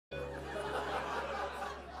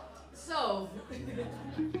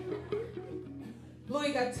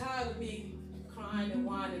Louis got tired of me crying and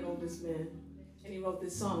whining over this man, and he wrote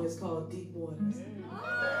this song. It's called Deep Waters.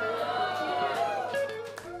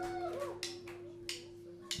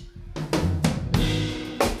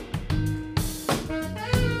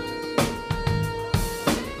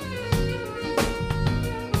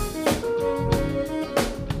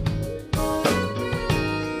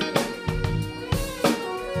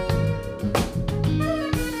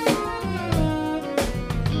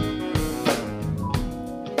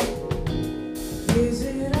 Is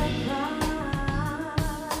it a crime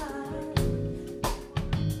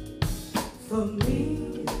for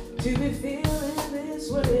me to be feeling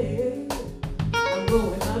this way? I'm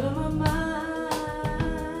going out of my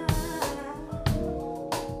mind,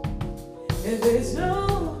 and there's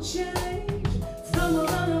no change from a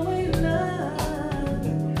runaway love.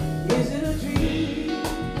 Is it a dream?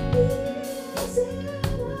 Is it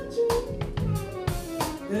a dream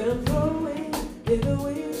that I'm throwing in the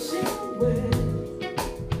windshield well?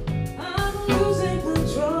 Losing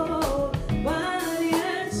control, body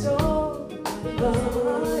and soul.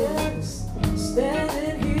 Yes,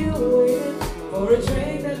 standing here waiting for a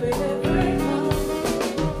train that may never come.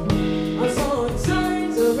 I saw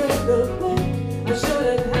signs, I read the book. I should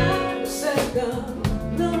have had a second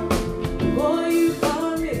look before you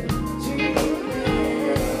called me dreaming.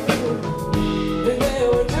 And there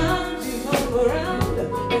were times you come around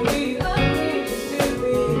and we agreed just to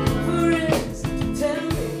be friends. Tell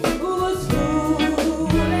me who was fooling.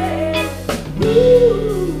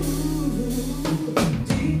 Ooh,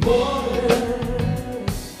 deep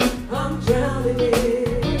waters, I'm drowning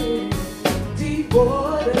in deep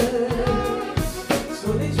waters,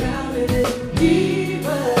 slowly drowning in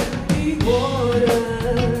deeper, deep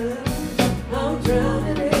waters. I'm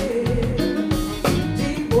drowning in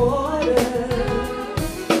deep waters,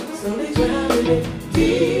 slowly drowning in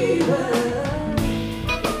deeper.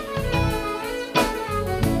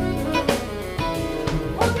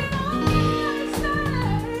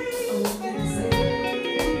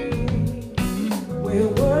 Where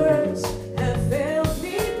words have failed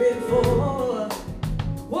me before.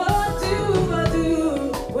 What do I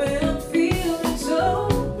do when I'm feeling so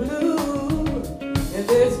blue? And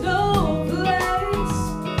there's no place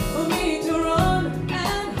for me to run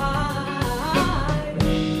and hide.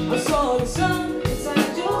 I saw the sun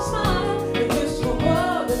inside your smile and wished for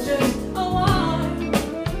more than just a while.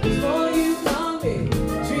 Before you call me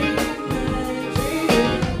dreaming,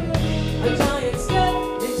 dreaming. A giant step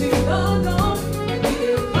into the dawn,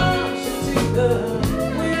 being caution to the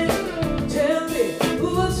wind. Tell me who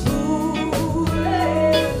was fooling.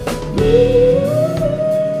 Ooh,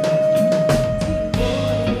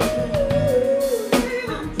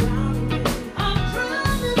 I'm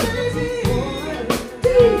drowning, baby.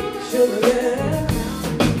 Deep sugar, yeah.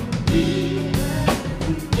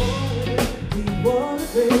 Deep water,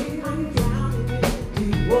 baby.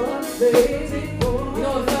 Deep water, baby. You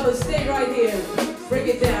know what, fellas? Stay right here. Break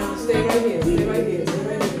it down. Stay right here. Stay right here. Stay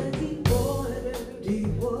right here.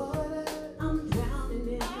 Deep water, I'm drowning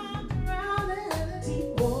in. Deep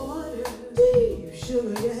water, deep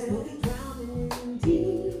sugar, yeah. Drowning in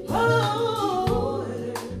deep. Oh,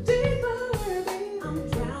 deeper, baby. I'm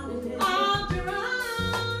drowning in.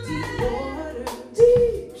 Deep water,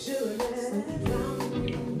 deep sugar, yeah. Drowning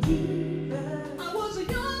in deeper. I was a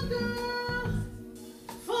young girl,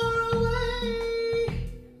 far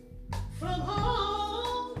away from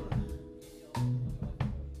home.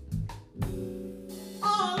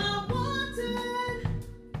 All I wanted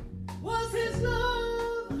was his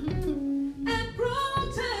love and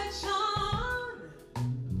protection.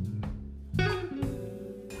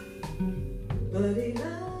 But he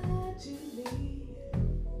lied to me.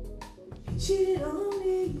 He cheated on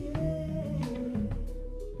me, yeah.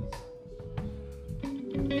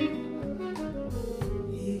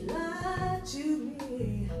 He lied to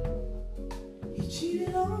me. He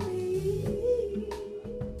cheated on me.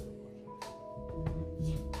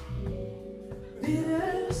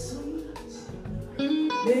 Bittersweet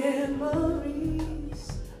memories,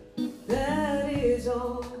 that is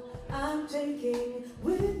all I'm taking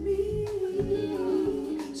with me.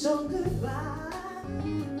 So goodbye,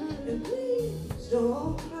 and please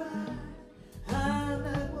don't cry. I'm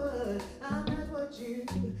not what you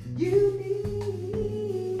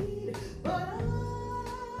need, but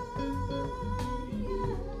I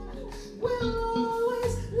will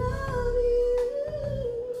always love you.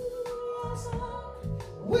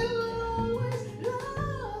 Will always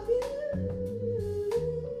love you.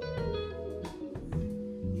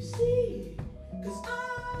 You see, 'cause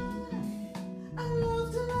I love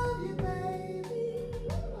to love you, baby.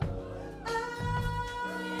 I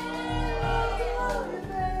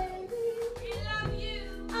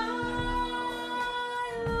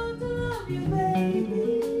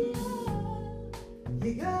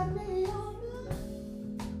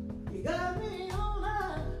You got me all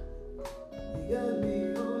night. You got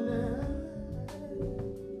me all night.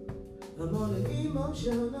 I'm on an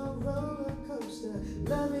emotional roller coaster.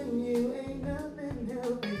 Loving you ain't nothing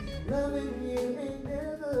healthy. Loving you ain't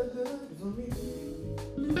never good for me.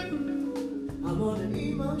 I'm on an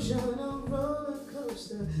emotional roller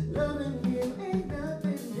coaster. Loving you ain't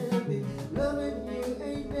nothing healthy. Loving you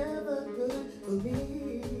ain't never good for me.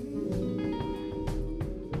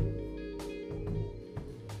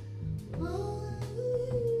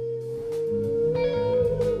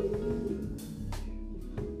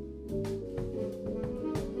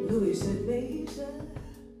 Louis said, Maysa,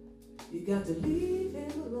 you got to leave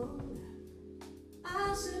him alone.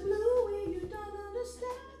 I said, Louis, you don't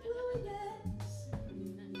understand, Louis, yes.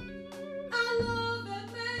 I love that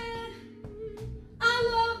man. I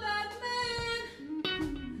love that man.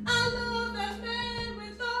 I love that man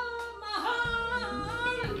with all my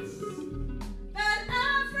heart. That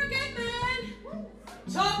African man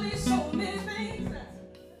taught me so many things.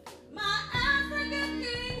 My African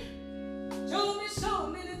king told me so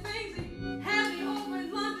many things. He had me over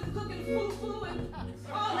in London cooking fufu and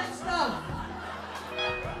all that stuff.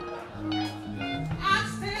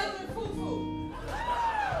 Oxtails and fufu.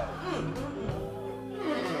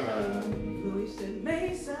 Louis said,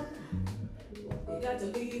 Maysa, you got to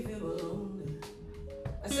leave him alone.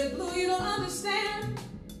 I said, Blue, you don't understand.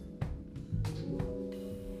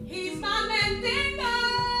 He's my Mandingo.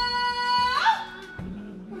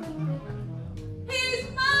 He's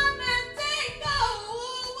my Mandingo.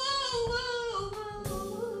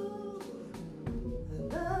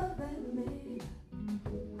 I love that man.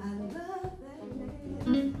 I love that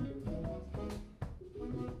man.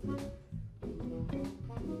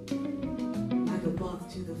 Like a moth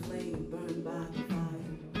to the flame, burned by the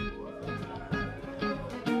fire.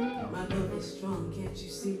 My love is strong, can't you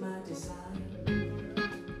see my desire?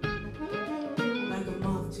 Like a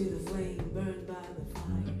moth to the flame, burned by the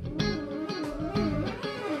fire.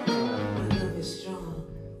 My love is strong.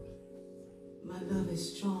 My love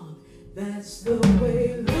is strong. That's the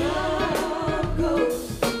way love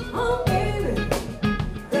goes. Oh, baby.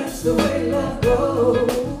 That's the way love goes.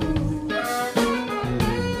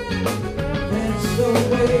 That's the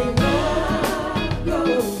way love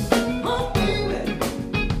goes. Oh, baby.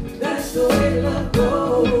 That's the way love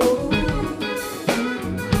goes.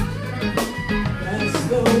 That's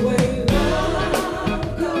the way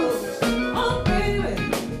love goes. Oh, baby.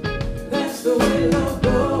 That's the way love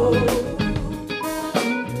goes.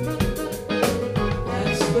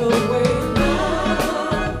 That's the way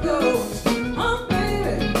love goes. Oh,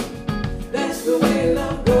 baby. That's the way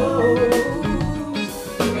love goes.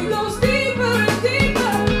 It goes deeper and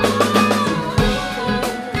deeper. Oh,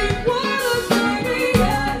 deep waters, baby,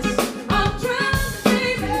 yes. I'm drowning,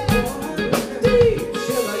 baby. Deep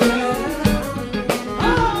sugar, yeah. Oh,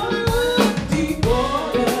 deep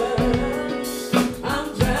waters. I'm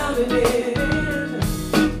drowning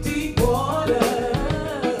in deep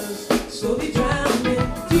waters. Slowly drowning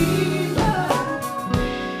deeper.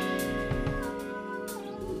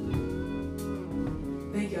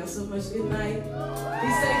 Thank y'all so much. Good night. Be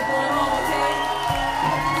safe going home, okay?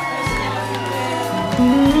 Thanks for watching,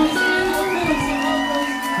 man.